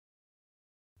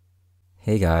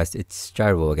Hey guys, it's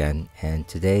Gyro again, and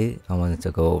today I wanted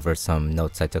to go over some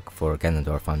notes I took for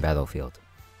Ganondorf on Battlefield.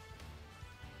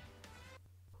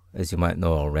 As you might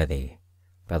know already,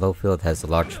 Battlefield has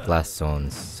large blast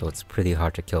zones, so it's pretty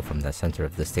hard to kill from the center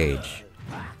of the stage.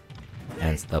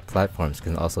 And the platforms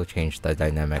can also change the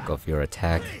dynamic of your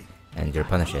attack and your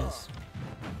punishes.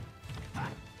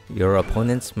 Your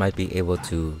opponents might be able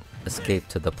to escape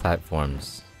to the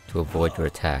platforms to avoid your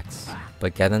attacks,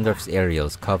 but Ganondorf's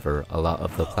aerials cover a lot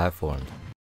of the platform.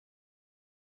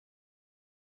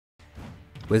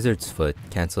 Wizard's Foot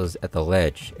cancels at the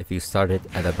ledge if you start it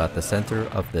at about the center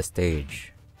of the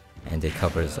stage, and it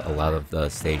covers a lot of the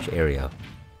stage area,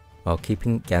 while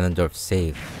keeping Ganondorf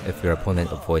safe if your opponent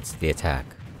avoids the attack.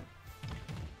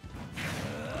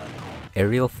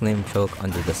 Aerial Flame Choke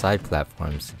under the side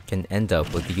platforms can end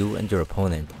up with you and your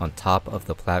opponent on top of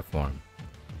the platform.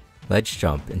 Ledge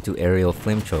jump into Aerial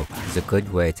Flame Choke is a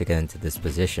good way to get into this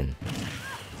position.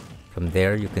 From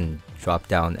there you can drop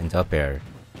down and up air,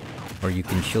 or you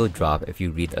can shield drop if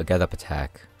you read a get up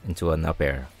attack into an up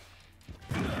air.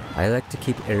 I like to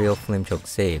keep Aerial Flame Choke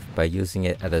safe by using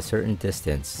it at a certain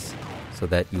distance so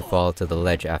that you fall to the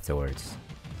ledge afterwards.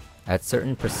 At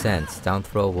certain percents, down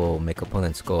throw will make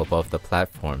opponents go above the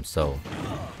platform, so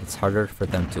it's harder for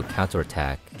them to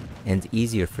counterattack and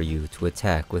easier for you to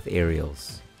attack with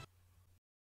aerials.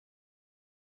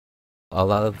 A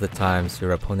lot of the times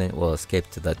your opponent will escape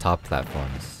to the top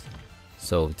platforms,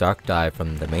 so Dark Dive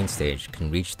from the main stage can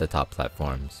reach the top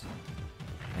platforms.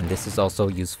 And this is also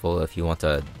useful if you want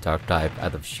to Dark Dive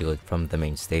out of shield from the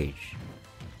main stage.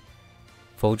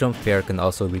 Full Jump Fair can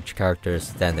also reach characters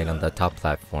standing on the top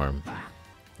platform,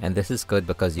 and this is good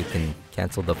because you can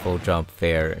cancel the Full Jump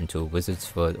Fair into a Wizard's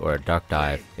Foot or a Dark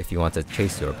Dive if you want to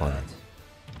chase your opponent.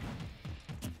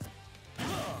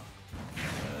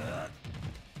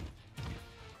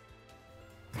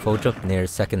 Full Jump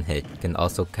Nair's second hit can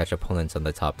also catch opponents on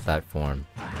the top platform.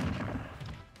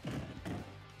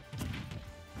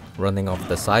 Running off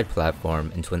the side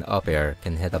platform into an up air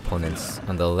can hit opponents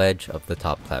on the ledge of the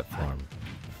top platform.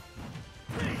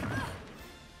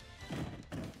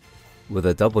 With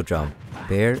a double jump,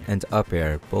 bair and up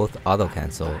air both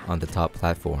auto-cancel on the top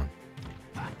platform.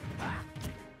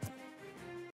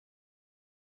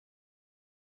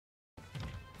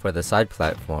 For the side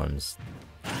platforms,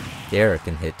 Dair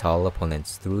can hit tall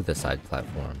opponents through the side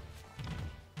platform,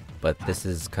 but this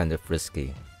is kind of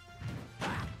risky.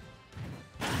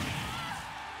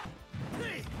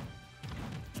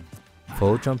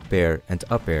 Full Jump Bair and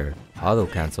up air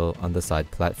auto-cancel on the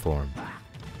side platform.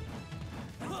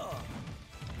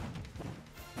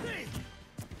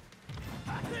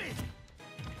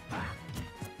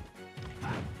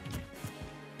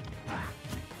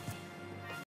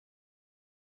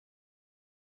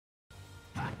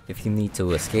 If you need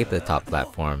to escape the top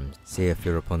platform, say if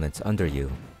your opponent's under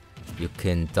you, you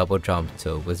can double jump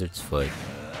to Wizard's Foot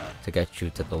to get you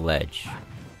to the ledge,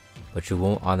 but you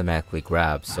won't automatically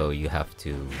grab, so you have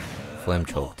to Flame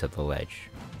Choke to the ledge.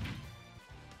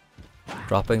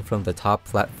 Dropping from the top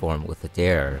platform with a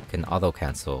Dair can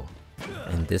auto-cancel,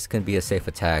 and this can be a safe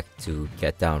attack to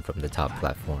get down from the top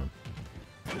platform.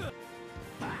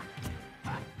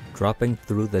 Dropping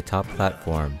through the top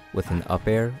platform with an up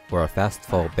air or a fast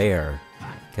fall bair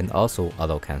can also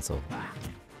auto-cancel.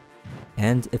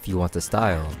 And if you want to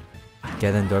style,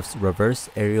 Ganondorf's reverse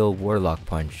aerial Warlock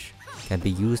Punch can be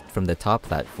used from the top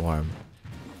platform,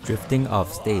 drifting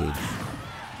off stage,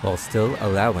 while still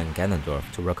allowing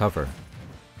Ganondorf to recover.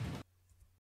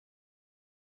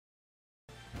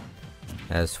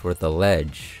 As for the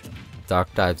ledge,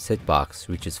 Dark Dive's hitbox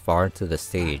reaches far into the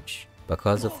stage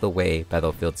because of the way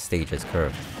Battlefield's stage is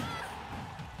curved.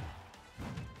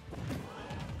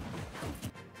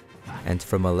 And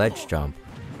from a ledge jump,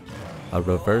 a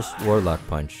reverse Warlock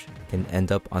Punch can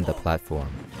end up on the platform.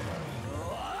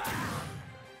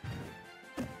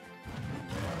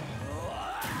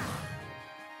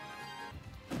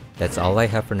 That's all I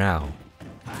have for now.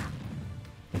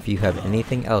 If you have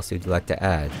anything else you'd like to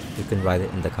add, you can write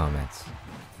it in the comments.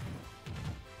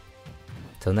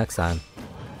 Till next time.